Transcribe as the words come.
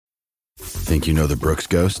Think you know the Brooks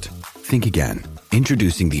Ghost? Think again.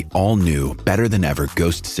 Introducing the all-new, better-than-ever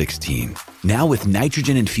Ghost 16. Now with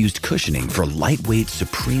nitrogen-infused cushioning for lightweight,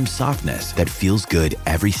 supreme softness that feels good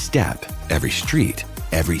every step, every street,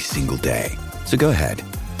 every single day. So go ahead,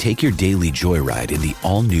 take your daily joyride in the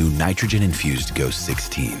all-new nitrogen-infused Ghost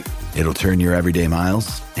 16. It'll turn your everyday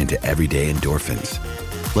miles into everyday endorphins.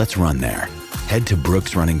 Let's run there. Head to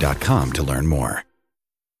brooksrunning.com to learn more.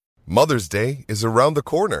 Mother's Day is around the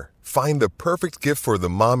corner. Find the perfect gift for the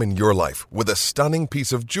mom in your life with a stunning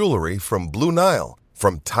piece of jewelry from Blue Nile.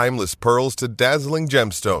 From timeless pearls to dazzling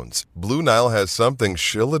gemstones, Blue Nile has something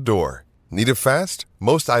she'll adore. Need it fast?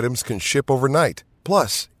 Most items can ship overnight.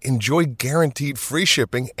 Plus, enjoy guaranteed free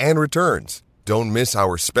shipping and returns. Don't miss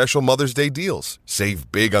our special Mother's Day deals. Save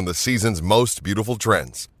big on the season's most beautiful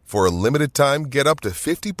trends. For a limited time, get up to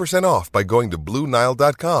 50% off by going to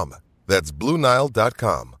BlueNile.com. That's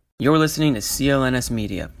BlueNile.com. You're listening to CLNS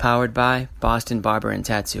Media, powered by Boston Barber and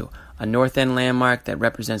Tattoo, a North End landmark that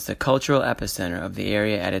represents the cultural epicenter of the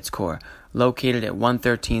area at its core, located at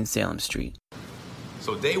 113 Salem Street.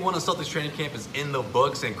 So day one of Celtics training camp is in the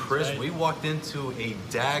books, and Chris, right. We walked into a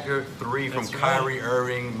dagger 3 from That's Kyrie right.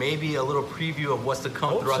 Irving, maybe a little preview of what's to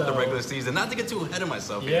come throughout the regular season. Not to get too ahead of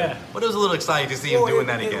myself here, but it was a little exciting to see him doing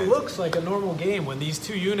that again. It looks like a normal game when these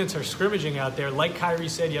two units are scrimmaging out there. Like Kyrie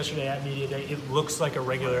said yesterday at Media Day, it looks like a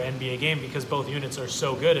regular NBA game because both units are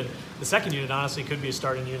so good, and the second unit honestly could be a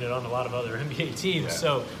starting unit on a lot of other NBA teams. Yeah.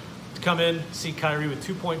 So to come in, see Kyrie with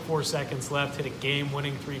 2.4 seconds left, hit a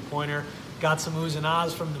game-winning three-pointer, got some oohs and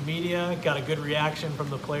ahs from the media, got a good reaction from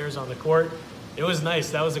the players on the court. It was nice.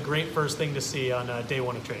 That was a great first thing to see on day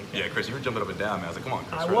one of training camp. Yeah, Chris, you were jumping up and down, man. I was like, come on,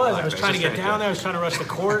 Chris. I was trying to get down there. I was trying to rush the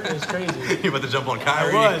court. It was crazy. You about to jump on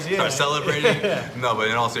Kyrie, start celebrating. Yeah. No, but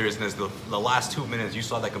in all seriousness, the last 2 minutes, you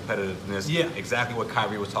saw that competitiveness. Yeah. Exactly what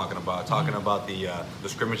Kyrie was talking about. Talking about the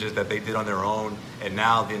scrimmages that they did on their own, and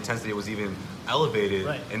now the intensity was even elevated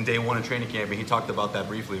in day one of training camp, and he talked about that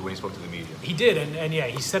briefly when he spoke to the media. He did, and yeah,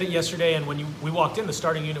 he said it yesterday, and when we walked in, the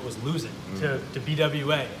starting unit was losing to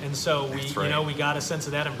BWA, and so we got a sense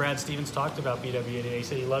of that, and Brad Stevens talked about BWA today. He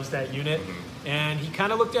said he loves that unit, and he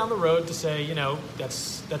kind of looked down the road to say,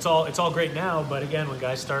 that's all, it's all great now, but again, when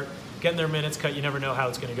guys start getting their minutes cut, you never know how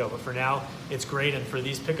it's going to go, but for now, it's great, and for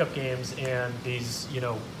these pickup games and these,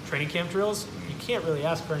 training camp drills, you can't really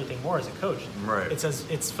ask for anything more as a coach. Right.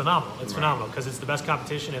 It's phenomenal. It's phenomenal because it's the best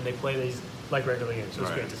competition, and they play these like regular games, so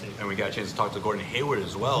it's great to see. And we got a chance to talk to Gordon Hayward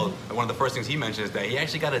as well, and one of the first things he mentioned is that he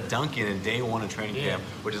actually got a dunk in day one of training camp,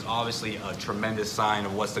 which is obviously a tremendous sign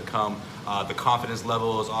of what's to come. The confidence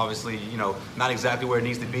level is obviously, not exactly where it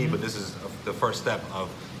needs to be, but this is the first step of,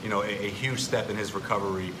 a huge step in his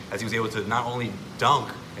recovery as he was able to not only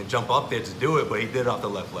dunk and jump up there to do it, but he did it off the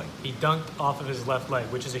left leg. He dunked off of his left leg,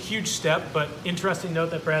 which is a huge step, but interesting note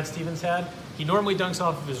that Brad Stevens had. He normally dunks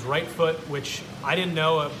off of his right foot, which I didn't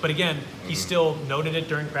know, but again, he still noted it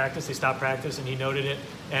during practice. They stopped practice, and he noted it.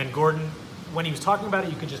 And Gordon, when he was talking about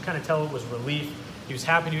it, you could just kind of tell it was relief. He was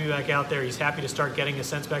happy to be back out there. He's happy to start getting a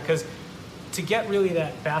sense back, because to get really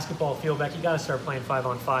that basketball feel back, you got to start playing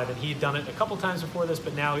 5-on-5, and he had done it a couple times before this,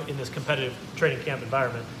 but now in this competitive training camp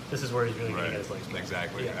environment, this is where he's really going to get his legs back.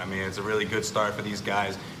 Exactly. Yeah. I mean, it's a really good start for these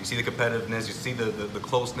guys. You see the competitiveness, you see the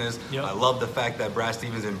closeness. Yep. I love the fact that Brad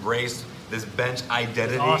Stevens embraced this bench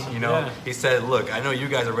identity. Awesome. He said, "Look, I know you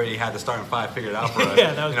guys already had the starting five figured out for us.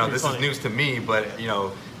 That was this funny. is news to me, but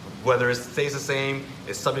whether it stays the same,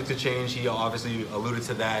 it's subject to change." He obviously alluded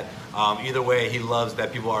to that. Either way, he loves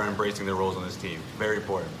that people are embracing their roles on this team. Very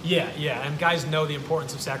important. Yeah, and guys know the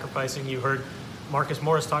importance of sacrificing. You heard Marcus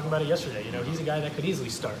Morris talking about it yesterday. He's a guy that could easily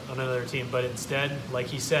start on another team, but instead, like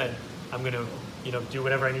he said, I'm going to do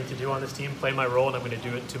whatever I need to do on this team, play my role, and I'm going to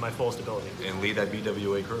do it to my fullest ability. And lead that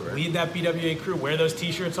BWA crew, right? Lead that BWA crew. Wear those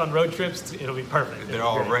T-shirts on road trips. It'll be perfect. They're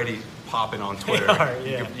already popping on Twitter. They are,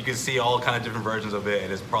 yeah. You can see all kind of different versions of it,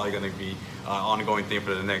 and it's probably going to be an ongoing thing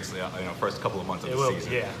for the next first couple of months of the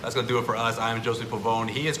season. Yeah. That's going to do it for us. I'm Josue Pavon.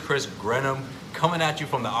 He is Chris Grenham, coming at you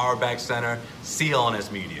from the Auerbach Center,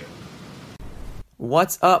 CLNS Media.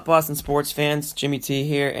 What's up, Boston sports fans? Jimmy T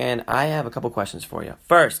here, and I have a couple questions for you.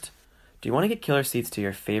 First, do you want to get killer seats to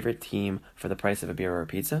your favorite team for the price of a beer or a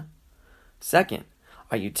pizza? Second,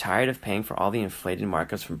 are you tired of paying for all the inflated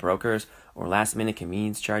markups from brokers or last-minute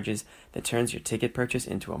convenience charges that turns your ticket purchase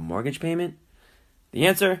into a mortgage payment? The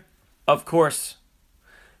answer, of course.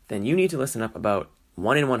 Then you need to listen up about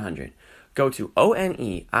 1 in 100. Go to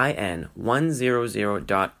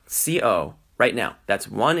onein100.co right now. That's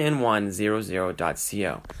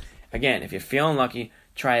 1in100.co. Again, if you're feeling lucky,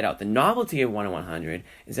 try it out. The novelty of 1 in 100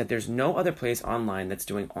 is that there's no other place online that's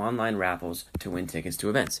doing online raffles to win tickets to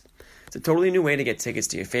events. It's a totally new way to get tickets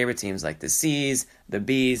to your favorite teams like the C's, the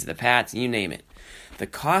B's, the Pats, you name it. The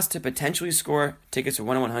cost to potentially score tickets for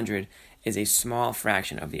 1-100 is a small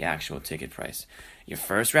fraction of the actual ticket price. Your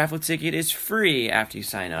first raffle ticket is free after you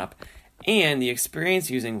sign up, and the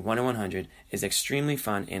experience using 1-100 is extremely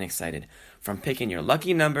fun and excited, from picking your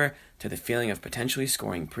lucky number to the feeling of potentially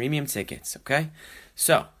scoring premium tickets, okay?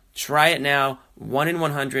 So, try it now,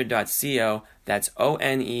 1in100.co, that's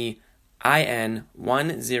ONEIN100.co.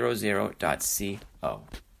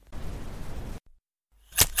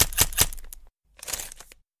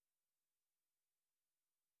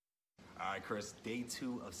 All right, Chris, day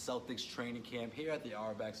 2 of Celtics training camp here at the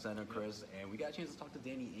Auerbach Center, Chris, and we got a chance to talk to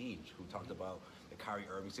Danny Ainge, who talked about the Kyrie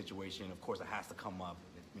Irving situation. Of course, it has to come up.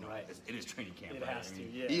 Right. It is training camp. It right? has to,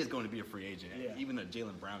 yeah. He is going to be a free agent. Yeah. Even the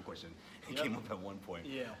Jaylen Brown question came up at one point.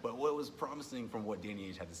 Yeah. But what was promising from what Danny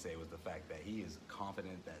Ainge had to say was the fact that he is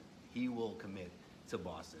confident that he will commit to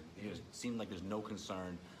Boston. It seemed like there's no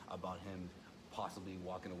concern about him possibly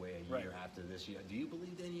walking away a year after this year. Do you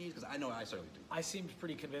believe Danny Ainge? Because I know I certainly do. I seemed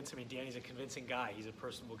pretty convinced. I mean, Danny's a convincing guy. He's a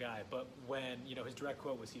personable guy. But when, his direct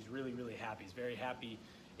quote was he's really, really happy. He's very happy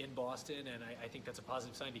in Boston, and I think that's a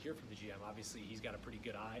positive sign to hear from the GM. Obviously, he's got a pretty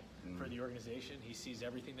good eye for the organization. He sees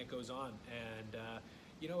everything that goes on. And,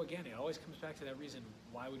 again, it always comes back to that reason,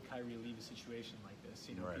 why would Kyrie leave a situation like this?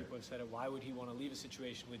 People have said it, why would he want to leave a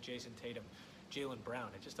situation with Jason Tatum, Jaylen Brown?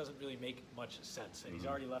 It just doesn't really make much sense. And he's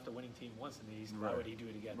already left a winning team once in the East. Why would he do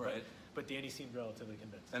it again? Right. But Danny seemed relatively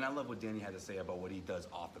convinced. And I love what Danny had to say about what he does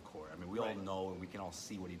off the court. I mean, we all know and we can all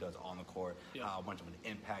see what he does on the court, how much of an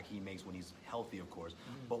impact he makes when he's healthy, of course.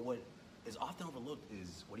 But what is often overlooked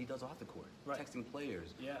is what he does off the court, texting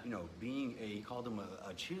players, being he called him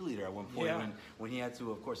a cheerleader at one point when he had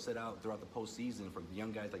to, of course, sit out throughout the postseason for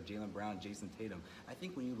young guys like Jaylen Brown, Jason Tatum. I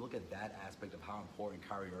think when you look at that aspect of how important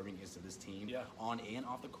Kyrie Irving is to this team on and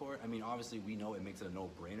off the court, I mean, obviously we know it makes it a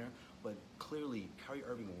no-brainer, but clearly Kyrie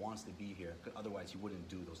Irving wants to be here, otherwise he wouldn't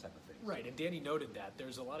do those type of things. Right, and Danny noted that.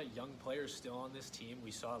 There's a lot of young players still on this team. We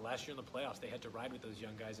saw it last year in the playoffs. They had to ride with those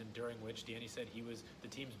young guys, and during which Danny said he was the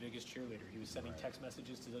team's biggest cheerleader. He was sending text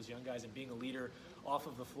messages to those young guys and being a leader off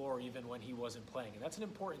of the floor even when he wasn't playing. And that's an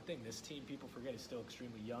important thing. This team, people forget, is still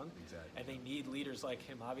extremely young, and they need leaders like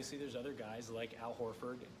him. Obviously, there's other guys like Al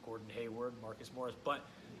Horford, Gordon Hayward, Marcus Morris, but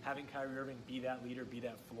having Kyrie Irving be that leader, be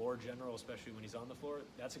that floor general, especially when he's on the floor,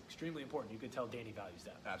 that's extremely important. You could tell Danny values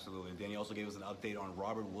that. Absolutely. Danny also gave us an update on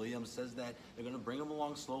Robert Williams, says that they're going to bring him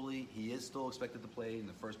along slowly. He is still expected to play in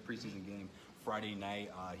the first preseason game Friday night.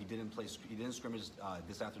 He didn't scrimmage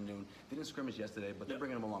this afternoon, didn't scrimmage yesterday, but they're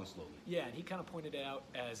bringing him along slowly. Yeah, and he kind of pointed it out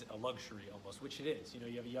as a luxury almost, which it is. You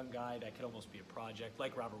have a young guy that could almost be a project,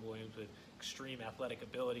 like Robert Williams, with extreme athletic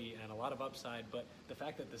ability and a lot of upside, but the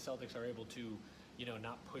fact that the Celtics are able to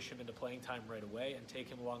not push him into playing time right away and take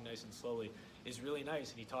him along nice and slowly is really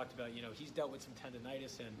nice. And he talked about, he's dealt with some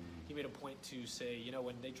tendonitis, and he made a point to say,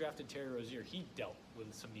 when they drafted Terry Rozier, he dealt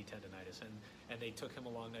with some knee tendonitis, and they took him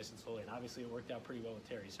along nice and slowly. And obviously it worked out pretty well with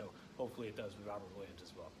Terry, so hopefully it does with Robert Williams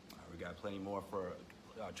as well. All right, we got plenty more for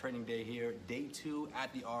training day here, day 2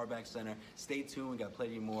 at the Auerbach Center. Stay tuned. We got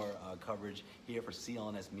plenty more coverage here for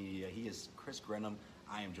CLNS Media. He is Chris Grenham.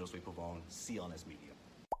 I am Josue Pavon, CLNS Media.